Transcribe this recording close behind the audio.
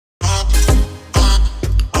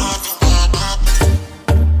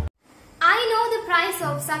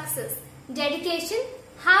of success, dedication,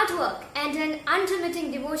 hard work and an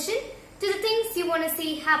unremitting devotion to the things you want to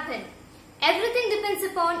see happen. Everything depends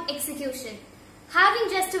upon execution. Having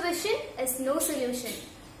just a vision is no solution.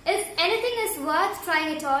 If anything is worth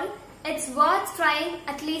trying at all, it's worth trying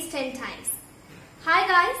at least 10 times. Hi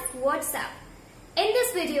guys, what's up? In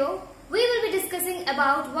this video, we will be discussing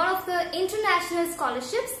about one of the international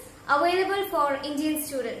scholarships available for Indian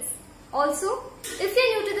students. Also, if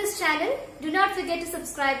you're new to this channel, do not forget to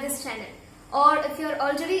subscribe this channel. Or if you're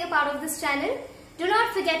already a part of this channel, do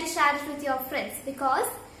not forget to share it with your friends because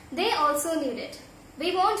they also need it.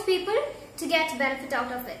 We want people to get benefit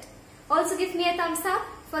out of it. Also give me a thumbs up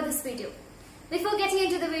for this video. Before getting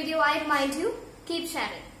into the video, I remind you, keep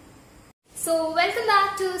sharing. So welcome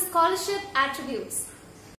back to Scholarship Attributes.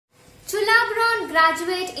 Chulabhorn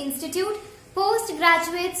Graduate Institute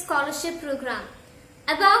Postgraduate Scholarship Program.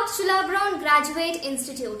 About Chulabhorn Graduate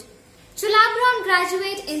Institute. Chulabhorn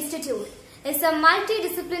Graduate Institute is a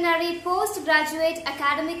multidisciplinary postgraduate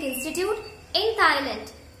academic institute in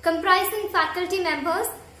Thailand comprising faculty members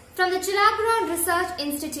from the Chulabhorn Research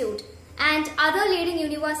Institute and other leading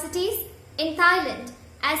universities in Thailand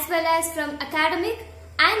as well as from academic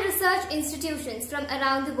and research institutions from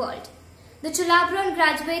around the world. The Chulabhorn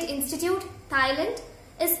Graduate Institute, Thailand,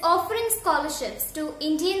 is offering scholarships to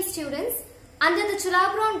Indian students under the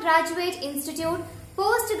Chulabhorn Graduate Institute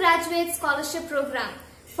Postgraduate Scholarship Program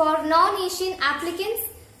for non-ASEAN applicants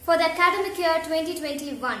for the academic year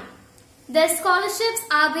 2021. The scholarships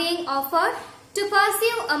are being offered to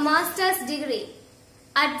pursue a master's degree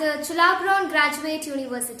at the Chulabhorn Graduate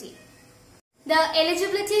University. The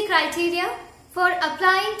eligibility criteria for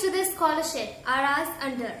applying to this scholarship are as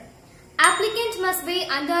under. Applicant must be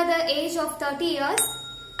under the age of 30 years.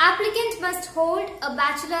 Applicant must hold a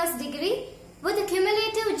bachelor's degree with a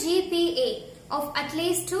cumulative GPA of at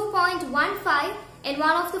least 2.15 in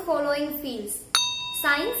one of the following fields: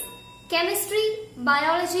 science, chemistry,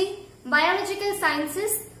 biology, biological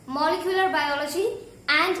sciences, molecular biology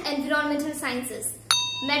and environmental sciences,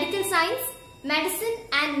 medical science, medicine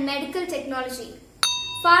and medical technology,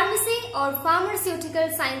 pharmacy or pharmaceutical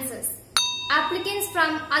sciences. Applicants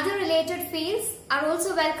from other related fields are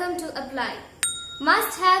also welcome to apply.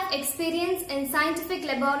 Must have experience in scientific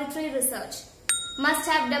laboratory research. Must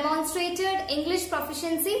have demonstrated English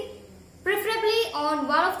proficiency, preferably on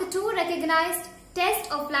one of the two recognized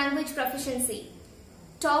tests of language proficiency,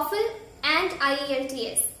 TOEFL and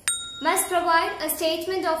IELTS. Must provide a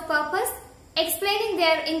statement of purpose explaining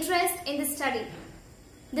their interest in the study.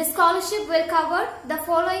 The scholarship will cover the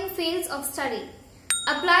following fields of study: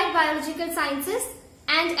 applied biological sciences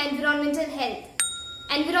and environmental health,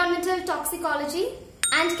 environmental toxicology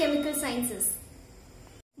and chemical sciences.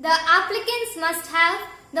 The applicants must have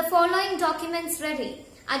the following documents ready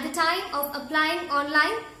at the time of applying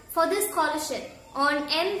online for this scholarship on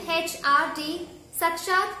MHRD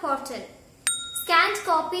Sakshat portal. Scanned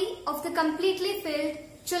copy of the completely filled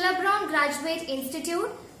Chulabhorn Graduate Institute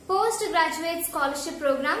Postgraduate Scholarship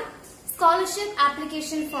Program Scholarship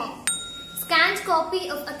Application Form. Scanned copy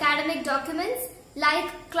of academic documents like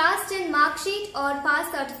Class 10 Mark Sheet or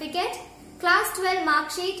Pass Certificate, Class 12 Mark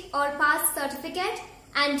Sheet or Pass Certificate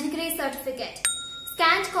and Degree Certificate.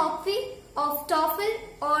 Scanned copy of TOEFL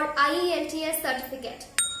or IELTS Certificate.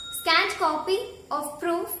 Scanned copy of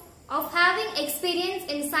proof of having experience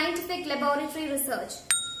in scientific laboratory research.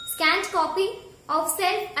 Scanned copy of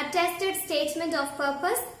self-attested statement of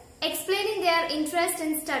purpose explaining their interest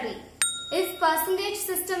in study. If percentage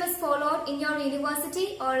system is followed in your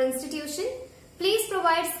university or institution, please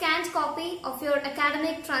provide scanned copy of your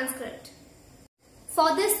academic transcript.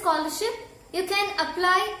 For this scholarship, you can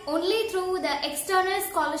apply only through the External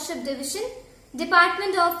Scholarship Division,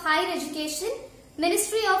 Department of Higher Education,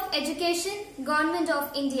 Ministry of Education, Government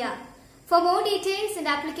of India. For more details and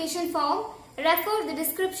application form, refer the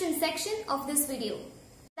description section of this video.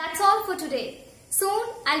 That's all for today. Soon,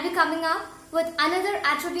 I'll be coming up with another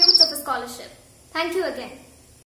attributes of a scholarship. Thank you again.